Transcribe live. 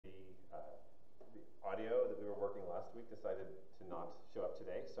audio that we were working last week decided to not show up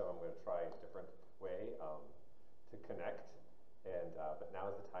today, so I'm going to try a different way to connect. But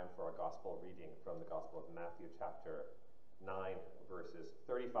now is the time for our gospel reading from the Gospel of Matthew, chapter 9, verses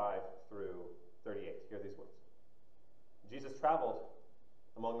 35 through 38. Hear these words. Jesus traveled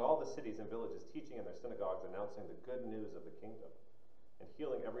among all the cities and villages, teaching in their synagogues, announcing the good news of the kingdom, and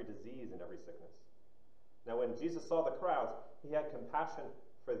healing every disease and every sickness. Now when Jesus saw the crowds, he had compassion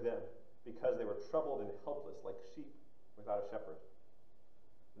for them, because they were troubled and helpless like sheep without a shepherd.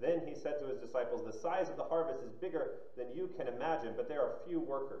 Then he said to his disciples, "The size of the harvest is bigger than you can imagine, but there are few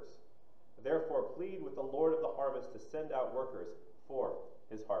workers. Therefore plead with the Lord of the harvest to send out workers for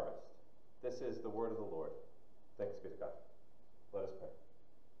his harvest." This is the word of the Lord. Thanks be to God. Let us pray.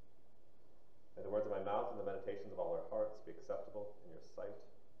 May the words of my mouth and the meditations of all our hearts be acceptable in your sight,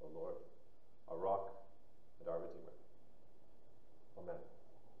 O Lord, our rock and our Redeemer. Amen.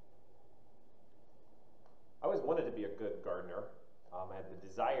 I always wanted to be a good gardener. I had the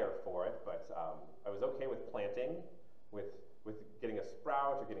desire for it, but I was okay with planting, with getting a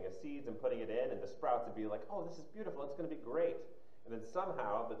sprout or getting a seeds and putting it in, and the sprouts would be like, oh, this is beautiful, it's going to be great. And then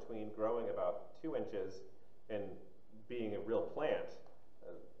somehow, between growing about 2 inches and being a real plant,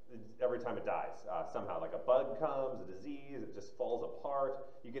 every time it dies. Somehow, like a bug comes, a disease, it just falls apart.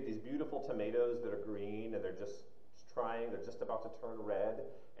 You get these beautiful tomatoes that are green, and they're just about to turn red,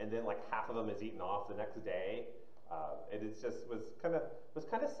 and then like half of them is eaten off the next day. It was kind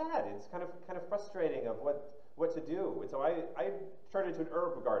of sad. It's kind of frustrating of what to do. And so I turned into an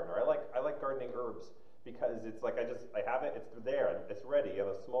herb gardener. I like gardening herbs because it's like I have it. It's there. It's ready. You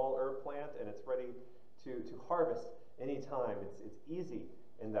have a small herb plant, and it's ready to harvest anytime. It's easy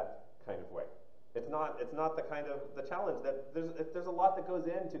in that kind of way. It's not the kind of the challenge that there's a lot that goes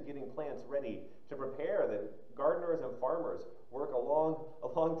into getting plants ready to prepare. That gardeners and farmers work a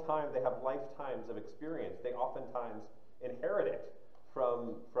long time. They have lifetimes of experience. They oftentimes inherit it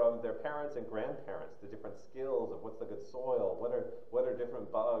from their parents and grandparents. The different skills of what's the good soil, what are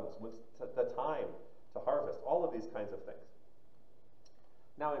different bugs, what's the time to harvest. All of these kinds of things.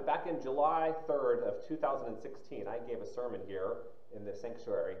 Now, back in July 3rd of 2016, I gave a sermon here in the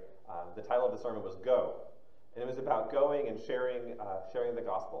sanctuary. The title of the sermon was "Go," and it was about going and sharing the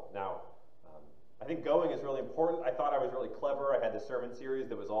gospel. Now, I think going is really important. I thought I was really clever. I had this sermon series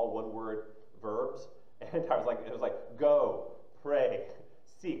that was all one-word verbs, and it was like go, pray,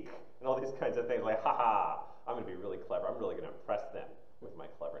 seek, and all these kinds of things. Like, I'm going to be really clever. I'm really going to impress them with my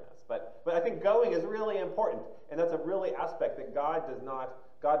cleverness. But I think going is really important, and that's a really aspect that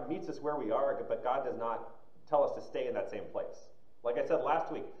God meets us where we are, but God does not tell us to stay in that same place. Like I said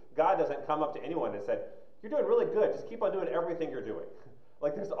last week, God doesn't come up to anyone and said, "You're doing really good, just keep on doing everything you're doing."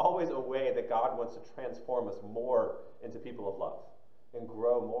 Like there's always a way that God wants to transform us more into people of love and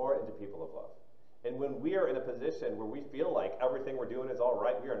grow more into people of love. And when we are in a position where we feel like everything we're doing is all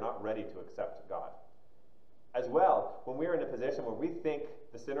right, we are not ready to accept God. As well, when we are in a position where we think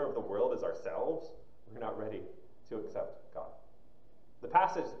the center of the world is ourselves, we're not ready to accept God. The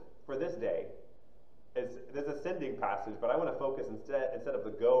passage for this day is a sending passage, but I want to focus instead of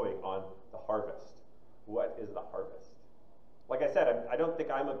the going on the harvest. What is the harvest? Like I said, I don't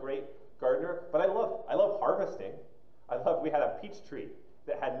think I'm a great gardener, but I love harvesting. We had a peach tree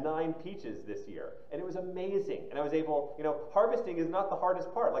that had 9 peaches this year, and it was amazing. And I was able, harvesting is not the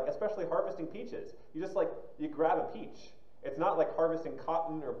hardest part, like especially harvesting peaches. You grab a peach. It's not like harvesting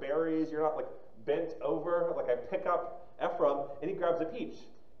cotton or berries. You're not like bent over. Like I pick up Ephraim, and he grabs a peach,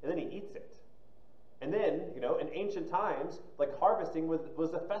 and then he eats it. And then, in ancient times, like harvesting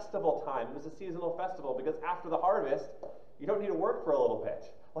was a festival time. It was a seasonal festival because after the harvest, you don't need to work for a little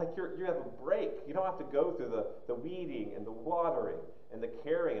bit. Like you have a break. You don't have to go through the weeding and the watering and the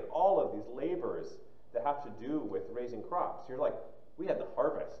caring and all of these labors that have to do with raising crops. You're like, we had the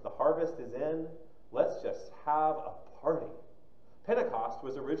harvest. The harvest is in. Let's just have a party. Pentecost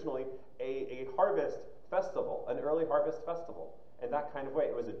was originally a harvest festival, an early harvest festival. In that kind of way.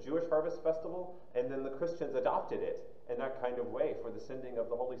 It was a Jewish harvest festival, and then the Christians adopted it in that kind of way for the sending of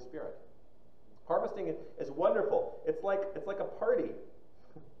the Holy Spirit. Harvesting is wonderful. It's like a party.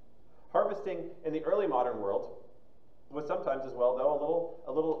 Harvesting in the early modern world was sometimes as well, though,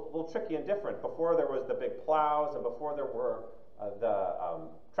 a little tricky and different. Before there was the big plows, and before there were the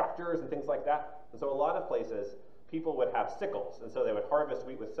tractors and things like that. And so a lot of places, people would have sickles, and so they would harvest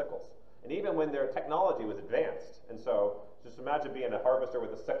wheat with sickles. And even when their technology was advanced, and so just imagine being a harvester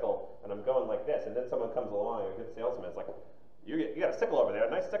with a sickle, and I'm going like this, and then someone comes along, a good salesman, it's like, you got a sickle over there,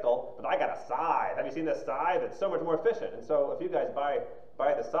 a nice sickle, but I got a scythe. Have you seen this scythe? It's so much more efficient. And so if you guys buy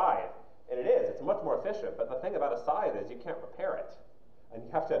the scythe, and it's much more efficient, but the thing about a scythe is you can't repair it. And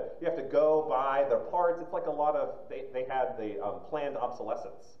you have to go buy their parts. It's like a lot of, they had the planned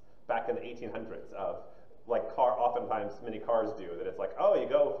obsolescence back in the 1800s of like oftentimes many cars do, that it's like, oh, you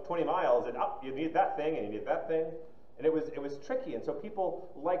go 20 miles and you need that thing and you need that thing. And it was tricky, and so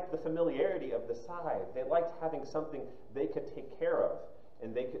people liked the familiarity of the scythe. They liked having something they could take care of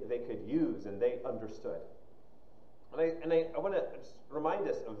and they could use and they understood. And I want to remind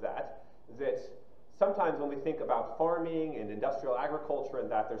us of that sometimes when we think about farming and industrial agriculture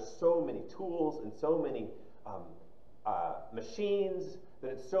and that, there's so many tools and so many machines that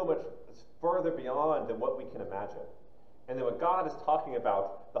it's so much further beyond than what we can imagine. And then when God is talking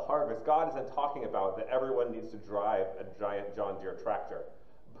about the harvest, God isn't talking about that everyone needs to drive a giant John Deere tractor,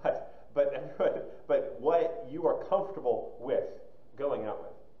 but what you are comfortable with going out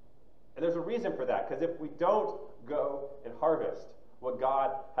with. And there's a reason for that, because if we don't go and harvest what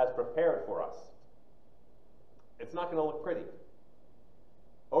God has prepared for us, it's not going to look pretty.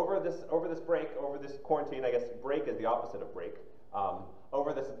 Over this break, over this quarantine, I guess break is the opposite of break.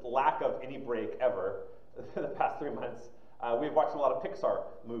 Over this lack of any break ever, the past 3 months, we've watched a lot of Pixar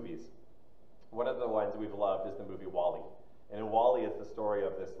movies. One of the ones we've loved is the movie WALL-E. And in WALL-E, it's the story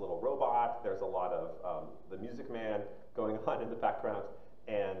of this little robot. There's a lot of the Music Man going on in the background,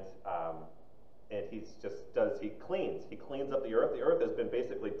 and he cleans up the earth. The earth has been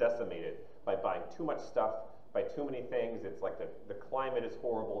basically decimated by buying too much stuff, by too many things. It's like the climate is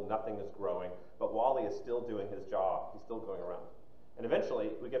horrible, nothing is growing, but WALL-E is still doing his job. He's still going around. And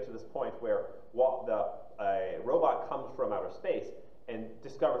eventually, we get to this point where a robot comes from outer space and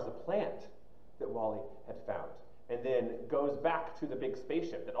discovers a plant that WALL-E had found, and then goes back to the big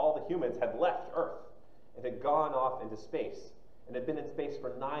spaceship that all the humans had left Earth and had gone off into space and had been in space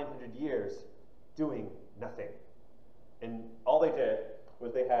for 900 years doing nothing. And all they did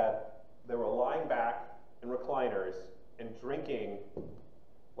was they were lying back in recliners and drinking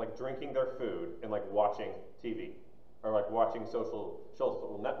their food and like watching TV, or like watching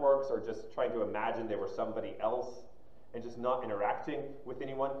social networks, or just trying to imagine they were somebody else and just not interacting with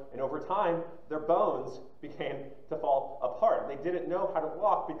anyone. And over time, their bones began to fall apart. They didn't know how to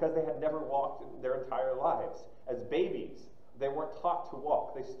walk because they had never walked in their entire lives. As babies, they weren't taught to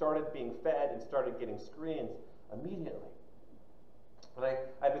walk. They started being fed and started getting screens immediately. And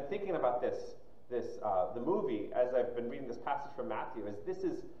I've been thinking about the movie, as I've been reading this passage from Matthew,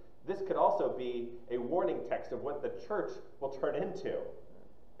 this could also be a warning text of what the church will turn into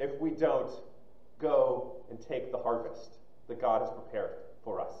if we don't go and take the harvest that God has prepared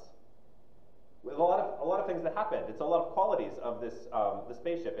for us. With a lot of things that happened. It's a lot of qualities of this the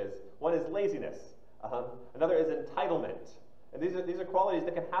spaceship. One is laziness. Another is entitlement. And these are qualities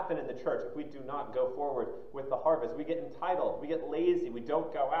that can happen in the church if we do not go forward with the harvest. We get entitled. We get lazy. We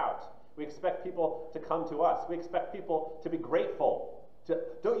don't go out. We expect people to come to us. We expect people to be grateful.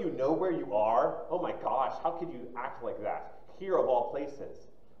 Don't you know where you are? Oh my gosh, how could you act like that? Here of all places.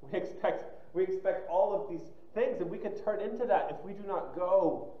 We expect all of these things, and we can turn into that if we do not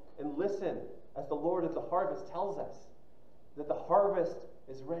go and listen as the Lord of the harvest tells us that the harvest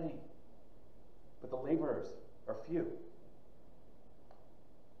is ready, but the laborers are few.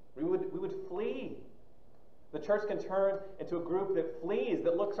 We would flee. The church can turn into a group that flees,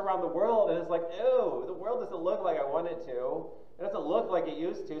 that looks around the world and is like, ew, the world doesn't look like I want it to. It doesn't look like it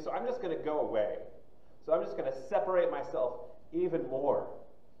used to, so I'm just going to go away. So I'm just going to separate myself even more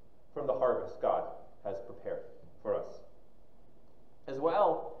from the harvest God has prepared for us. As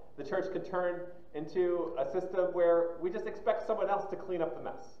well, the church could turn into a system where we just expect someone else to clean up the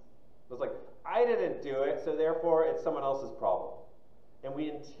mess. It's like, I didn't do it, so therefore it's someone else's problem. And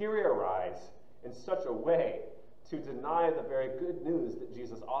we interiorize in such a way to deny the very good news that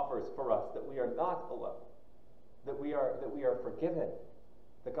Jesus offers for us, that we are not alone, that we are forgiven,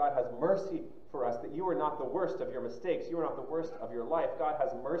 that God has mercy for us, that you are not the worst of your mistakes, you are not the worst of your life. God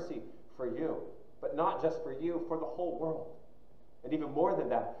has mercy for you, but not just for you, for the whole world. And even more than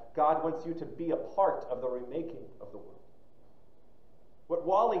that, God wants you to be a part of the remaking of the world. What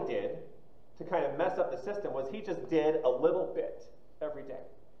WALL-E did to kind of mess up the system was he just did a little bit every day.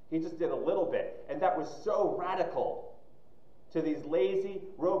 He just did a little bit, and that was so radical to these lazy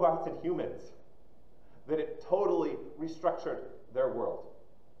robots and humans that it totally restructured their world.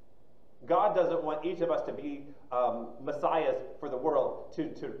 God doesn't want each of us to be messiahs for the world,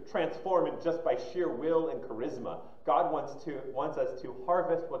 to transform it just by sheer will and charisma. God wants us to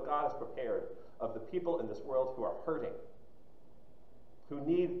harvest what God has prepared of the people in this world who are hurting, who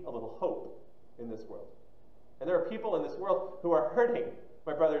need a little hope in this world. And there are people in this world who are hurting,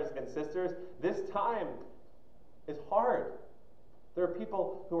 my brothers and sisters. This time is hard. There are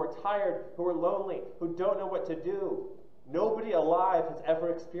people who are tired, who are lonely, who don't know what to do. Nobody alive has ever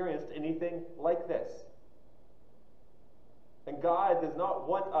experienced anything like this. And God does not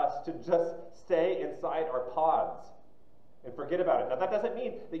want us to just stay inside our pods and forget about it. Now, that doesn't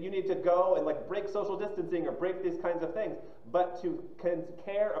mean that you need to go and break social distancing or break these kinds of things, but to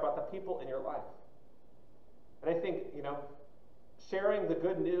care about the people in your life. And I think, sharing the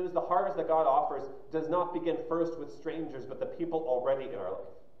good news, the harvest that God offers, does not begin first with strangers, but the people already in our life.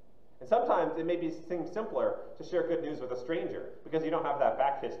 And sometimes it may seem simpler to share good news with a stranger because you don't have that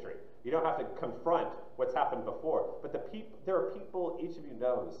back history. You don't have to confront what's happened before. But there are people each of you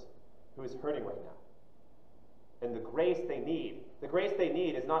knows who is hurting right now. And the grace they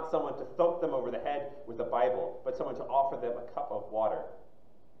need is not someone to thump them over the head with the Bible, but someone to offer them a cup of water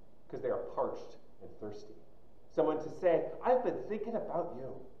because they are parched and thirsty. Someone to say, I've been thinking about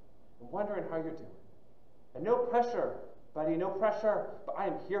you and wondering how you're doing. And no pressure, buddy, no pressure, but I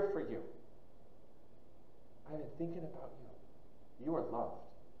am here for you. I've been thinking about you. You are loved.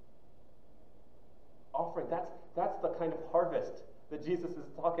 Offering, that's the kind of harvest that Jesus is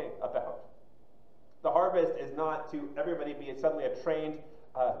talking about. The harvest is not to everybody be suddenly a trained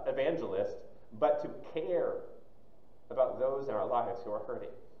evangelist, but to care about those in our lives who are hurting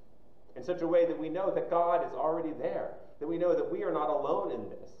in such a way that we know that God is already there, that we know that we are not alone in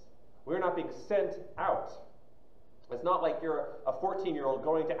this. We're not being sent out. It's not like you're a 14-year-old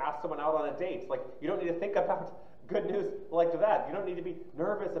going to ask someone out on a date. You don't need to think about good news like that. You don't need to be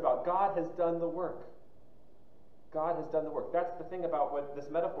nervous about. God has done the work. God has done the work. That's the thing about what this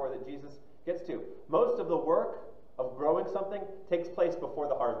metaphor that Jesus gets to. Most of the work of growing something takes place before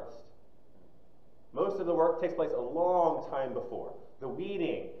the harvest. Most of the work takes place a long time before. The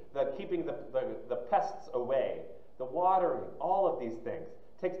weeding, the keeping the pests away, the watering, all of these things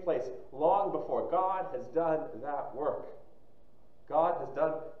takes place long before. God has done that work. God has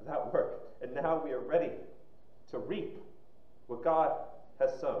done that work. And now we are ready to reap what God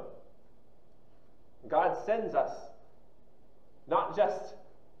has sown. God sends us not just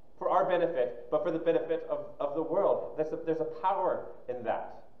for our benefit, but for the benefit of the world. There's a power in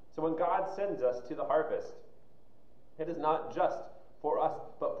that. So when God sends us to the harvest, it is not just for us,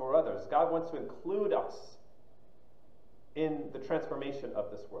 but for others. God wants to include us in the transformation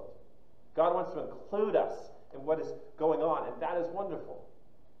of this world. God wants to include us in what is going on, and that is wonderful.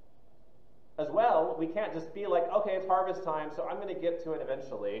 As well, we can't just be like, okay, it's harvest time, so I'm going to get to it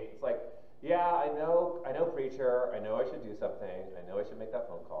eventually. It's like, yeah, I know, preacher, I know I should do something, I know I should make that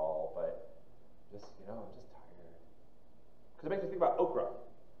phone call, but I'm just tired. Because it makes me think about okra.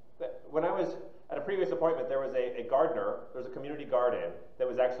 When I was at a previous appointment, there was a gardener, there was a community garden that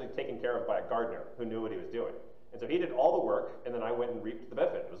was actually taken care of by a gardener who knew what he was doing. And so he did all the work, and then I went and reaped the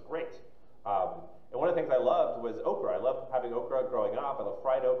benefit. It was great. And one of the things I loved was okra. I loved having okra growing up. I love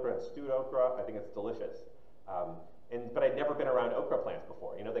fried okra and stewed okra. I think it's delicious. But I'd never been around okra plants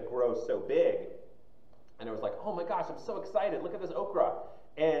before. They grow so big. And it was like, oh my gosh, I'm so excited. Look at this okra.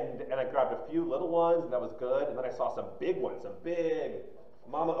 And I grabbed a few little ones, and that was good. And then I saw some big ones, some big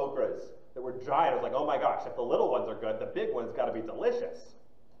mama okras that were giant. I was like, oh my gosh, if the little ones are good, the big ones got to be delicious.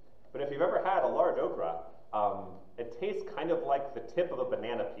 But if you've ever had a large okra, it tastes kind of like the tip of a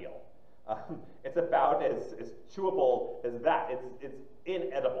banana peel. It's about as chewable as that. It's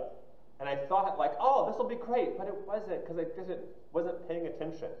inedible. And I thought oh, this will be great, but it wasn't because I wasn't paying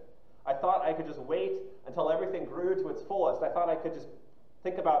attention. I thought I could just wait until everything grew to its fullest. I thought I could just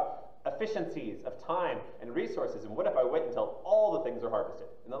think about efficiencies of time and resources, and what if I wait until all the things are harvested,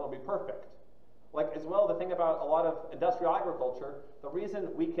 and then it'll be perfect. As well, the thing about a lot of industrial agriculture, the reason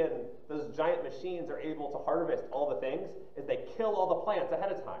those giant machines are able to harvest all the things is they kill all the plants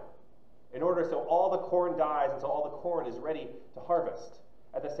ahead of time in order so all the corn dies until all the corn is ready to harvest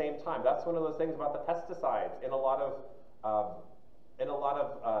at the same time. That's one of those things about the pesticides in a lot of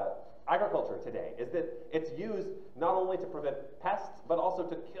agriculture today, is that it's used not only to prevent pests, but also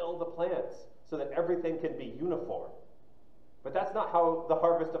to kill the plants so that everything can be uniform. But that's not how the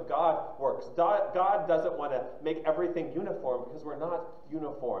harvest of God works. God doesn't want to make everything uniform because we're not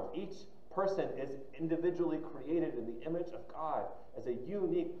uniform. Each person is individually created in the image of God as a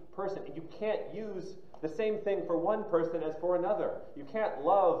unique person. And you can't use the same thing for one person as for another. You can't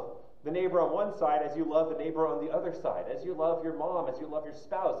love the neighbor on one side as you love the neighbor on the other side, as you love your mom, as you love your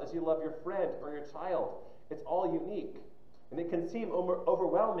spouse, as you love your friend or your child. It's all unique. And it can seem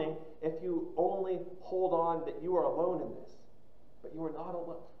overwhelming if you only hold on that you are alone in this. But you are not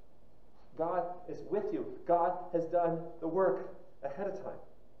alone. God is with you. God has done the work ahead of time.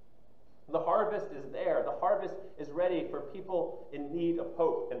 The harvest is there. The harvest is ready for people in need of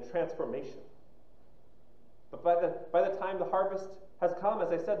hope and transformation. But by the time the harvest has come, as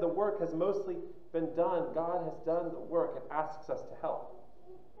I said, the work has mostly been done. God has done the work and asks us to help.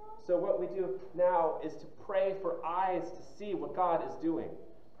 So what we do now is to pray for eyes to see what God is doing.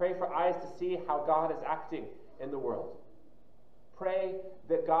 Pray for eyes to see how God is acting in the world. Pray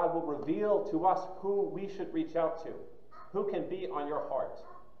that God will reveal to us who we should reach out to, who can be on your heart.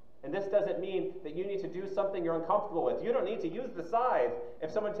 And this doesn't mean that you need to do something you're uncomfortable with. You don't need to use the scythe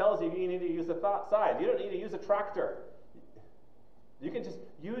if someone tells you you need to use the scythe. You don't need to use a tractor. You can just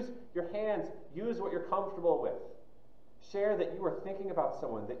use your hands, use what you're comfortable with. Share that you are thinking about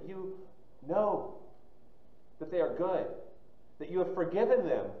someone, that you know that they are good, that you have forgiven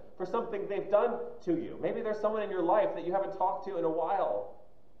them for something they've done to you. Maybe there's someone in your life that you haven't talked to in a while.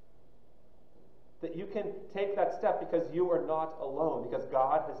 That you can take that step because you are not alone, because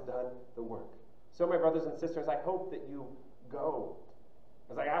God has done the work. So my brothers and sisters, I hope that you go,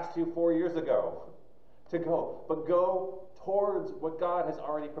 as I asked you 4 years ago, to go. But go towards what God has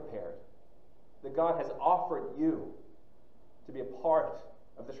already prepared. That God has offered you to be a part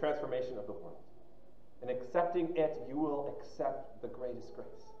of the transformation of the world. And accepting it, you will accept the greatest grace.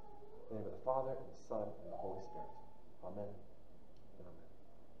 In the name of the Father, and the Son, and the Holy Spirit. Amen and amen.